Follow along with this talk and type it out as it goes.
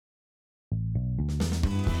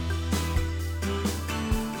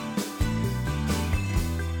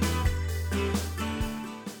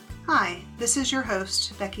Hi, this is your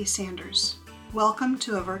host, Becky Sanders. Welcome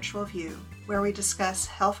to A Virtual View, where we discuss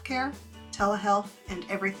healthcare, telehealth, and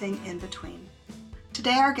everything in between.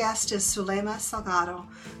 Today our guest is Suleima Salgado,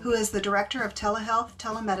 who is the Director of Telehealth,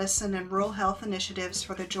 Telemedicine, and Rural Health Initiatives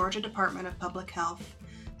for the Georgia Department of Public Health.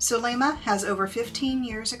 Suleima has over 15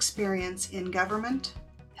 years' experience in government,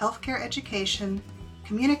 healthcare education,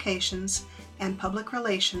 communications, and public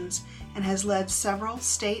relations, and has led several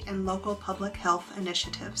state and local public health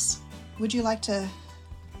initiatives. Would you like to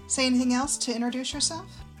say anything else to introduce yourself?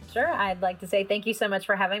 Sure. I'd like to say thank you so much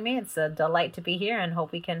for having me. It's a delight to be here and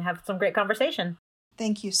hope we can have some great conversation.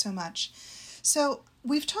 Thank you so much. So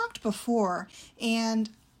we've talked before,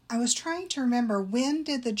 and I was trying to remember, when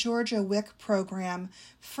did the Georgia WIC program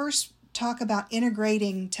first talk about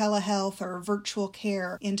integrating telehealth or virtual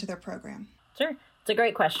care into their program? Sure. It's a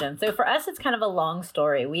great question. So for us, it's kind of a long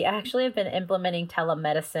story. We actually have been implementing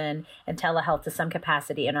telemedicine and telehealth to some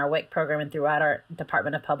capacity in our WIC program and throughout our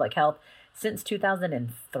Department of Public Health since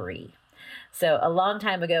 2003. So a long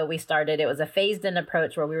time ago, we started. It was a phased-in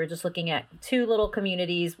approach where we were just looking at two little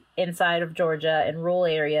communities inside of Georgia in rural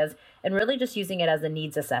areas and really just using it as a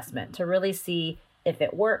needs assessment to really see if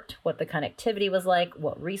it worked, what the connectivity was like,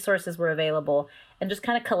 what resources were available, and just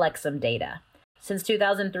kind of collect some data. Since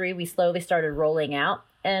 2003, we slowly started rolling out,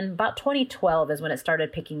 and about 2012 is when it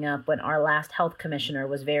started picking up, when our last health commissioner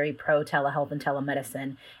was very pro telehealth and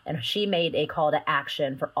telemedicine, and she made a call to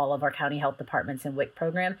action for all of our county health departments and WIC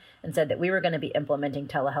program and said that we were going to be implementing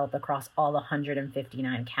telehealth across all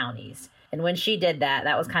 159 counties. And when she did that,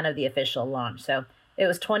 that was kind of the official launch. So it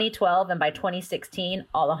was 2012, and by 2016,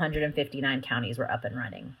 all 159 counties were up and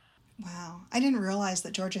running. Wow. I didn't realize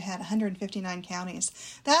that Georgia had 159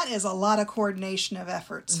 counties. That is a lot of coordination of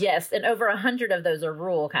efforts. Yes, and over 100 of those are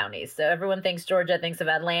rural counties. So everyone thinks Georgia, thinks of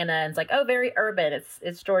Atlanta, and it's like, oh, very urban.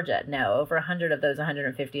 It's Georgia. No, over 100 of those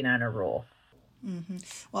 159 are rural. Mm-hmm.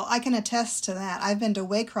 Well, I can attest to that. I've been to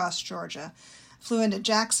Waycross, Georgia. Flew into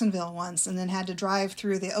Jacksonville once and then had to drive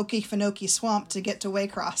through the Okefenokee swamp to get to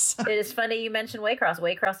Waycross. It is funny you mentioned Waycross.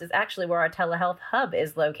 Waycross is actually where our telehealth hub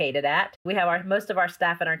is located at. We have most of our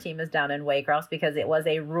staff and our team is down in Waycross because it was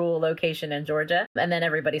a rural location in Georgia. And then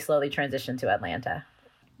everybody slowly transitioned to Atlanta.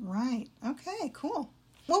 Right. Okay, cool.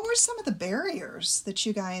 What were some of the barriers that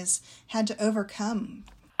you guys had to overcome?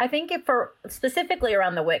 I think for specifically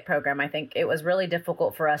around the WIC program, I think it was really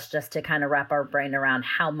difficult for us just to kind of wrap our brain around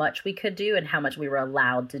how much we could do and how much we were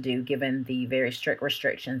allowed to do, given the very strict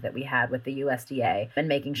restrictions that we had with the USDA, and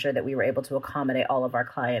making sure that we were able to accommodate all of our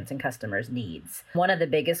clients' and customers' needs. One of the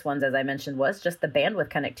biggest ones, as I mentioned, was just the bandwidth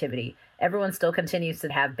connectivity. Everyone still continues to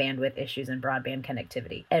have bandwidth issues and broadband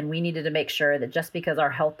connectivity. And we needed to make sure that just because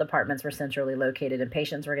our health departments were centrally located and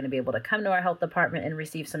patients were going to be able to come to our health department and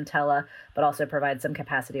receive some tele, but also provide some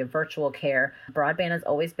capacity of virtual care, broadband has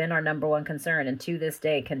always been our number one concern, and to this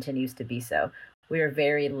day continues to be so. We are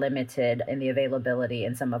very limited in the availability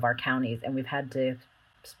in some of our counties, and we've had to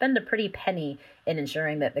spend a pretty penny in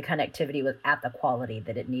ensuring that the connectivity was at the quality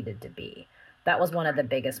that it needed to be. That was one of the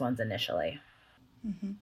biggest ones initially.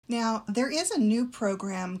 Mm-hmm. Now, there is a new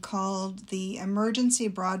program called the Emergency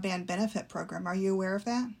Broadband Benefit Program. Are you aware of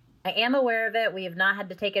that? I am aware of it. We have not had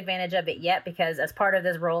to take advantage of it yet because as part of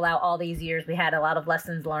this rollout all these years, we had a lot of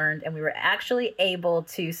lessons learned, and we were actually able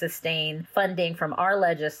to sustain funding from our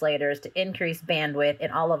legislators to increase bandwidth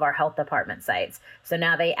in all of our health department sites. So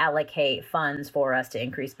now they allocate funds for us to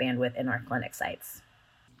increase bandwidth in our clinic sites.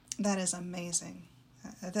 That is amazing.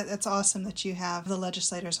 That's awesome that you have the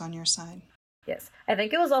legislators on your side. Yes. I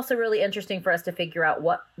think it was also really interesting for us to figure out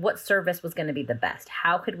what service was going to be the best.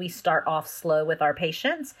 How could we start off slow with our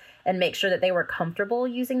patients and make sure that they were comfortable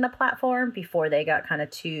using the platform before they got kind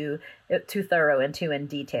of too thorough and too in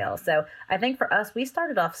detail. So I think for us, we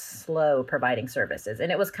started off slow providing services.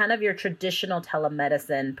 And it was kind of your traditional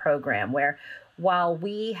telemedicine program where while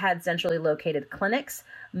we had centrally located clinics,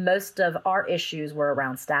 most of our issues were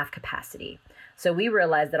around staff capacity. So we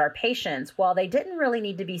realized that our patients, while they didn't really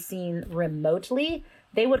need to be seen remotely,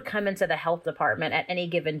 they would come into the health department at any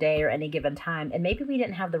given day or any given time, and maybe we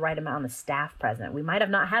didn't have the right amount of staff present. We might have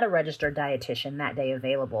not had a registered dietitian that day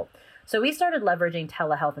available. So we started leveraging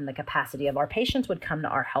telehealth in the capacity of our patients would come to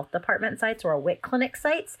our health department sites or our WIC clinic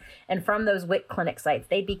sites, and from those WIC clinic sites,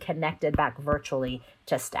 they'd be connected back virtually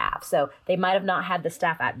to staff. So they might have not had the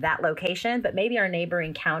staff at that location, but maybe our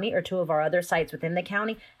neighboring county or two of our other sites within the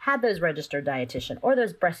county had those registered dietitian or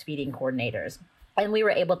those breastfeeding coordinators. And we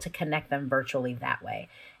were able to connect them virtually that way.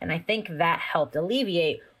 And I think that helped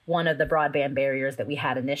alleviate one of the broadband barriers that we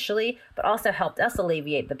had initially, but also helped us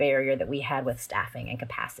alleviate the barrier that we had with staffing and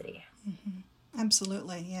capacity. Mm-hmm.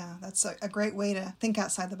 Absolutely. Yeah, that's a great way to think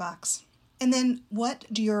outside the box. And then what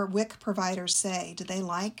do your WIC providers say? Do they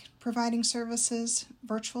like providing services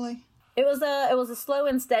virtually? It was a slow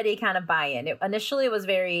and steady kind of buy-in. Initially, it was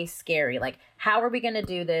very scary. Like, how are we going to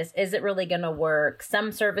do this? Is it really going to work?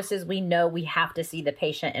 Some services we know we have to see the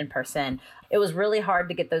patient in person. It was really hard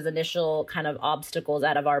to get those initial kind of obstacles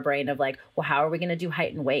out of our brain of like, well, how are we going to do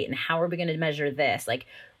height and weight? And how are we going to measure this? Like,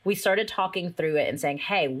 we started talking through it and saying,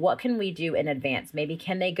 hey, what can we do in advance? Maybe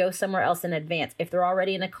can they go somewhere else in advance? If they're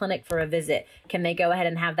already in a clinic for a visit, can they go ahead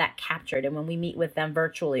and have that captured? And when we meet with them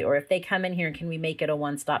virtually, or if they come in here, can we make it a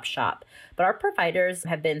one-stop shop? But our providers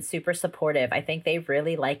have been super supportive. I think they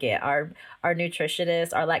really like it. Our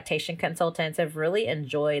nutritionists, our lactation consultants have really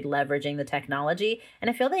enjoyed leveraging the technology. And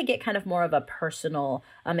I feel they get kind of more of a personal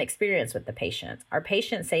experience with the patients. Our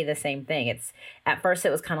patients say the same thing. At first it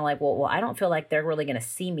was kind of like, well, I don't feel like they're really going to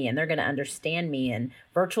see me and they're going to understand me. And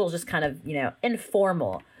virtual is just kind of,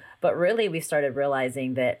 informal. But really, we started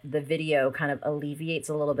realizing that the video kind of alleviates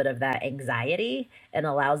a little bit of that anxiety and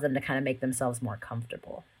allows them to kind of make themselves more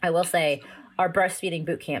comfortable. I will say our breastfeeding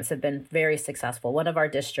boot camps have been very successful. One of our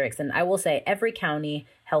districts, and I will say every county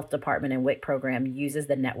health department and WIC program uses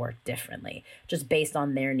the network differently, just based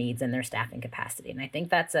on their needs and their staffing capacity. And I think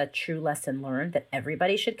that's a true lesson learned that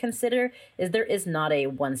everybody should consider, is there is not a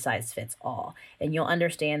one size fits all. And you'll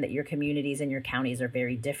understand that your communities and your counties are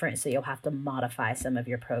very different, so you'll have to modify some of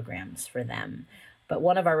your programs for them. But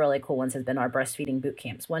one of our really cool ones has been our breastfeeding boot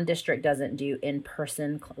camps. One district doesn't do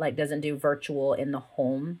in-person, doesn't do virtual in the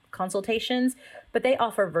home consultations, but they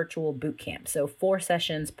offer virtual boot camps. So 4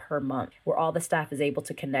 sessions per month where all the staff is able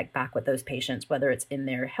to connect back with those patients, whether it's in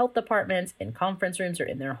their health departments, in conference rooms, or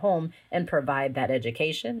in their home, and provide that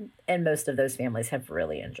education. And most of those families have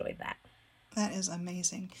really enjoyed that. That is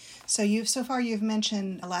amazing. So you've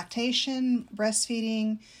mentioned lactation,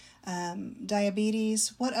 breastfeeding,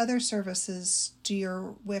 diabetes. What other services do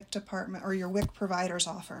your WIC department or your WIC providers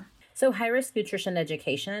offer? So high-risk nutrition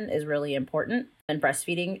education is really important, and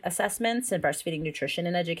breastfeeding assessments and breastfeeding nutrition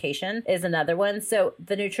and education is another one. So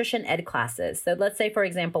the nutrition ed classes. So let's say, for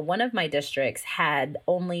example, one of my districts had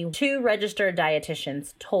only 2 registered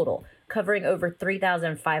dietitians total, covering over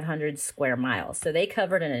 3,500 square miles. So they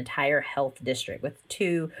covered an entire health district with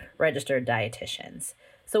 2 registered dietitians.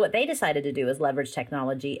 So what they decided to do is leverage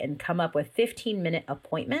technology and come up with 15-minute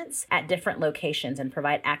appointments at different locations and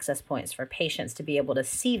provide access points for patients to be able to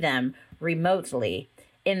see them remotely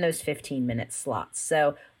in those 15-minute slots.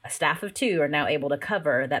 So a staff of 2 are now able to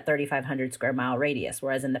cover that 3,500 square mile radius,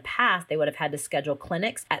 whereas in the past, they would have had to schedule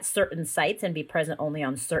clinics at certain sites and be present only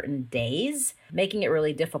on certain days, making it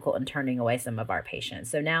really difficult and turning away some of our patients.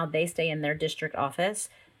 So now they stay in their district office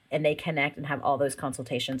and they connect and have all those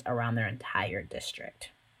consultations around their entire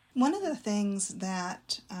district. One of the things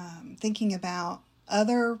that, thinking about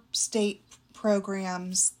other state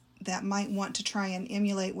programs that might want to try and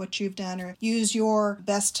emulate what you've done or use your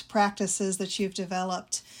best practices that you've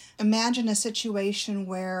developed, imagine a situation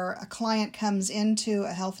where a client comes into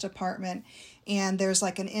a health department and there's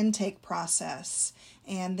like an intake process,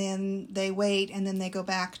 and then they wait and then they go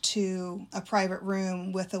back to a private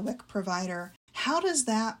room with a WIC provider. How does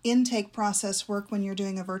that intake process work when you're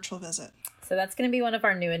doing a virtual visit? So that's going to be one of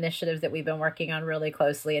our new initiatives that we've been working on really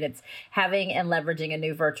closely. And it's having and leveraging a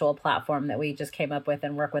new virtual platform that we just came up with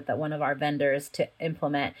and work with one of our vendors to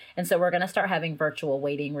implement. And so we're going to start having virtual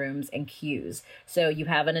waiting rooms and queues. So you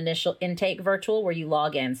have an initial intake virtual where you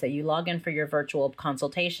log in. So you log in for your virtual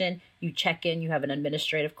consultation. You check in, you have an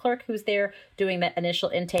administrative clerk who's there doing that initial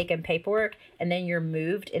intake and paperwork, and then you're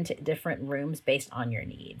moved into different rooms based on your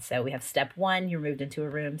needs. So we have step 1, you're moved into a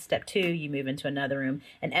room. Step 2, you move into another room.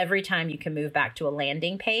 And every time you can move back to a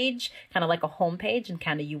landing page, kind of like a home page, and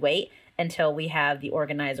kind of you wait until we have the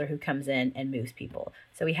organizer who comes in and moves people.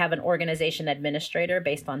 So we have an organization administrator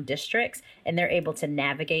based on districts, and they're able to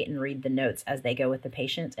navigate and read the notes as they go with the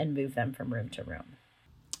patients and move them from room to room.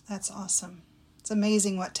 That's awesome. It's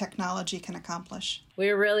amazing what technology can accomplish.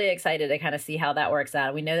 We're really excited to kind of see how that works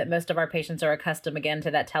out. We know that most of our patients are accustomed, again, to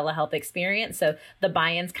that telehealth experience. So the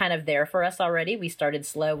buy-in's kind of there for us already. We started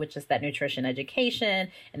slow with just that nutrition education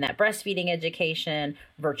and that breastfeeding education,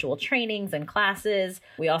 virtual trainings and classes.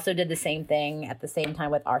 We also did the same thing at the same time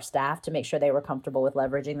with our staff to make sure they were comfortable with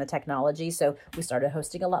leveraging the technology. So we started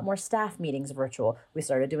hosting a lot more staff meetings virtual. We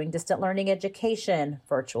started doing distant learning education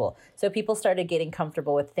virtual. So people started getting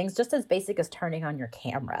comfortable with things just as basic as turning turning on your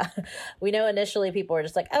camera. We know initially people are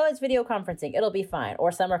just like, oh, it's video conferencing, it'll be fine. Or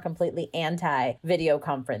some are completely anti-video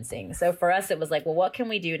conferencing. So for us, it was like, well, what can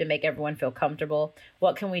we do to make everyone feel comfortable?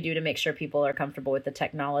 What can we do to make sure people are comfortable with the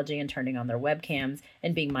technology and turning on their webcams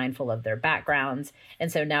and being mindful of their backgrounds? And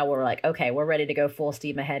so now we're like, okay, we're ready to go full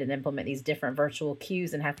steam ahead and implement these different virtual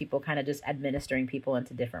queues and have people kind of just administering people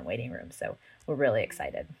into different waiting rooms. So we're really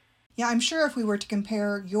excited. Yeah, I'm sure if we were to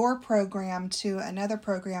compare your program to another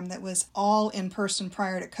program that was all in person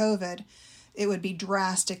prior to COVID, it would be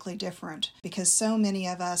drastically different because so many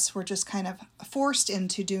of us were just kind of forced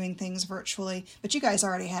into doing things virtually, but you guys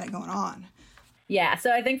already had it going on. Yeah,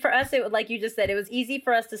 so I think for us, it like you just said, it was easy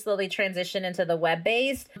for us to slowly transition into the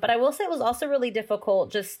web-based, but I will say it was also really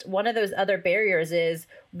difficult. Just one of those other barriers is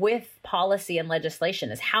with policy and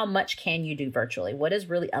legislation is how much can you do virtually? What is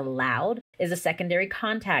really allowed? Is a secondary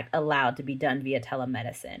contact allowed to be done via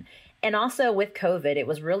telemedicine? And also with COVID, it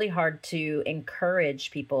was really hard to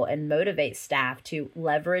encourage people and motivate staff to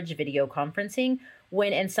leverage video conferencing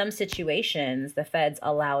when in some situations the feds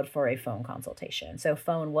allowed for a phone consultation. So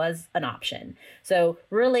phone was an option. So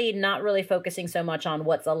really not really focusing so much on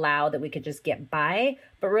what's allowed that we could just get by,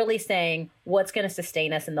 but really saying what's going to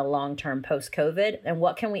sustain us in the long term post-COVID and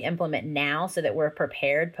what can we implement now so that we're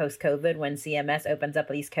prepared post-COVID when CMS opens up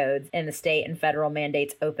these codes and the state and federal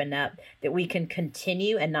mandates open up, that we can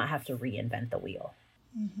continue and not have to reinvent the wheel.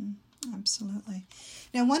 Mm-hmm. Absolutely.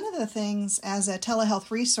 Now, one of the things as a telehealth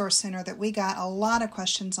resource center that we got a lot of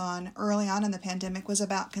questions on early on in the pandemic was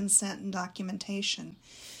about consent and documentation.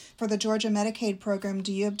 For the Georgia Medicaid program,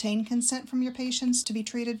 do you obtain consent from your patients to be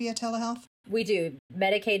treated via telehealth? We do.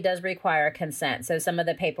 Medicaid does require consent. So some of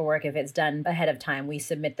the paperwork, if it's done ahead of time, we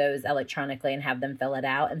submit those electronically and have them fill it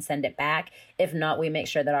out and send it back. If not, we make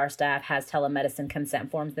sure that our staff has telemedicine consent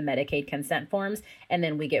forms, the Medicaid consent forms, and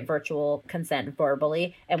then we get virtual consent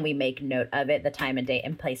verbally and we make note of it, the time and date,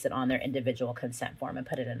 and place it on their individual consent form and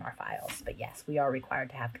put it in our files. But yes, we are required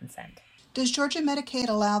to have consent. Does Georgia Medicaid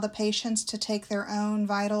allow the patients to take their own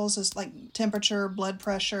vitals, as like temperature, blood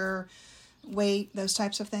pressure, weight, those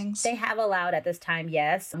types of things? They have allowed at this time,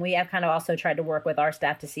 yes. We have kind of also tried to work with our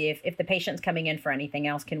staff to see if the patient's coming in for anything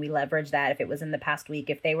else, can we leverage that? If it was in the past week,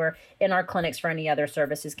 if they were in our clinics for any other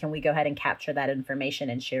services, can we go ahead and capture that information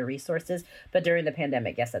and share resources? But during the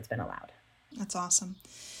pandemic, yes, that's been allowed. That's awesome.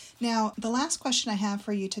 Now, the last question I have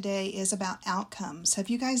for you today is about outcomes. Have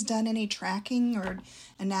you guys done any tracking or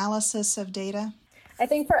analysis of data? I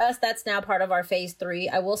think for us, that's now part of our phase 3.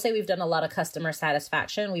 I will say we've done a lot of customer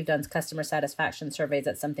satisfaction. We've done customer satisfaction surveys.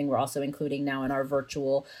 That's something we're also including now in our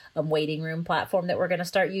virtual waiting room platform that we're going to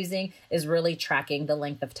start using, is really tracking the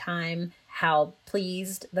length of time, how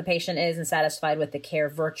pleased the patient is and satisfied with the care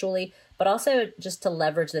virtually, but also just to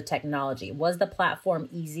leverage the technology. Was the platform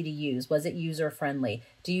easy to use? Was it user-friendly?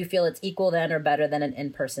 Do you feel it's equal then or better than an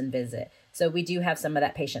in-person visit? So we do have some of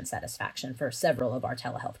that patient satisfaction for several of our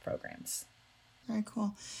telehealth programs. Very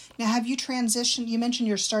cool. Now, have you transitioned? You mentioned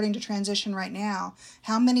you're starting to transition right now.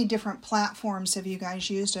 How many different platforms have you guys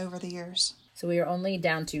used over the years? So we are only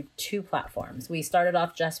down to 2 platforms. We started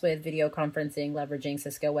off just with video conferencing, leveraging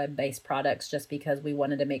Cisco web-based products, just because we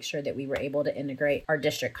wanted to make sure that we were able to integrate our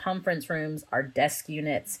district conference rooms, our desk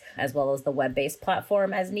units, as well as the web-based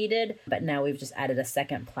platform as needed. But now we've just added a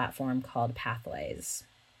second platform called Pathways.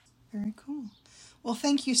 Very cool. Well,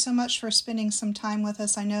 thank you so much for spending some time with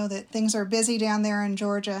us. I know that things are busy down there in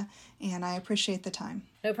Georgia, and I appreciate the time.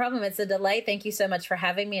 No problem. It's a delight. Thank you so much for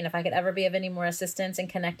having me. And if I could ever be of any more assistance and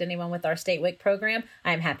connect anyone with our state WIC program,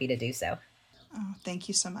 I'm happy to do so. Oh, thank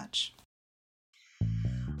you so much.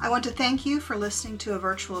 I want to thank you for listening to A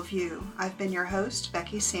Virtual View. I've been your host,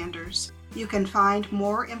 Becky Sanders. You can find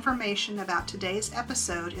more information about today's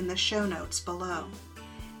episode in the show notes below.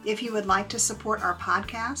 If you would like to support our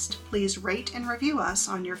podcast, please rate and review us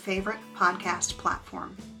on your favorite podcast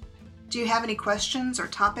platform. Do you have any questions or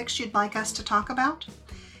topics you'd like us to talk about?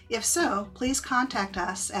 If so, please contact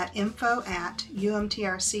us at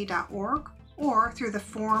info@umtrc.org or through the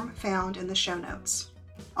form found in the show notes.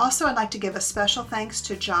 Also, I'd like to give a special thanks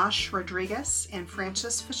to Josh Rodriguez and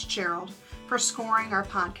Francis Fitzgerald for scoring our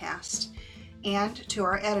podcast, and to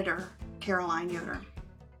our editor, Caroline Yoder.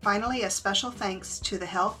 Finally, a special thanks to the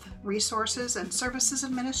Health Resources and Services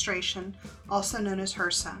Administration, also known as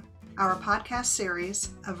HRSA. Our podcast series,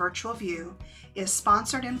 A Virtual View, is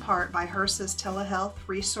sponsored in part by HRSA's Telehealth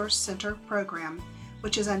Resource Center program,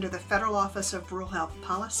 which is under the Federal Office of Rural Health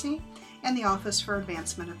Policy and the Office for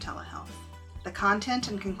Advancement of Telehealth. The content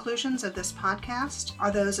and conclusions of this podcast are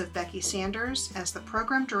those of Becky Sanders as the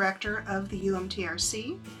Program Director of the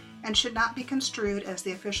UMTRC and should not be construed as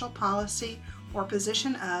the official policy or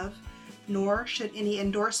position of nor should any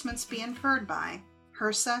endorsements be inferred by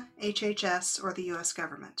HRSA, HHS, or the U.S.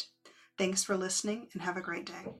 government. Thanks for listening and have a great day.